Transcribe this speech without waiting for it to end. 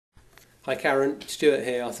Hi Karen, Stuart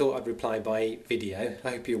here. I thought I'd reply by video. I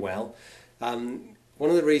hope you're well. One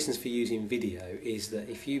of the reasons for using video is that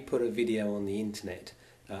if you put a video on the internet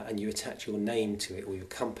and you attach your name to it or your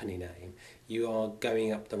company name, you are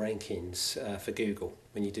going up the rankings for Google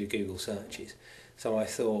when you do Google searches. So I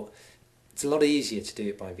thought it's a lot easier to do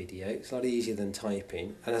it by video. It's a lot easier than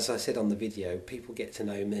typing. And as I said on the video, people get to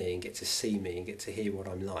know me and get to see me and get to hear what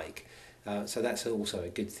I'm like. So that's also a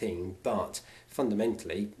good thing, but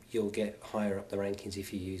fundamentally you'll get higher up the rankings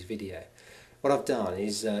if you use video. What I've done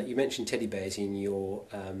is, you mentioned teddy bears in your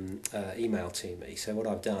email to me, so what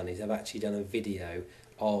I've done is I've actually done a video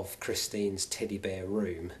of Christine's teddy bear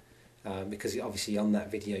room, because obviously on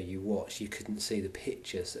that video you watched you couldn't see the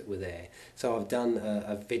pictures that were there. So I've done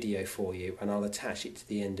a video for you and I'll attach it to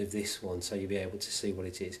the end of this one so you'll be able to see what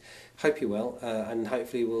it is. Hope you're well, and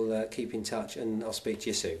hopefully we'll keep in touch, and I'll speak to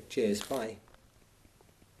you soon. Cheers, bye.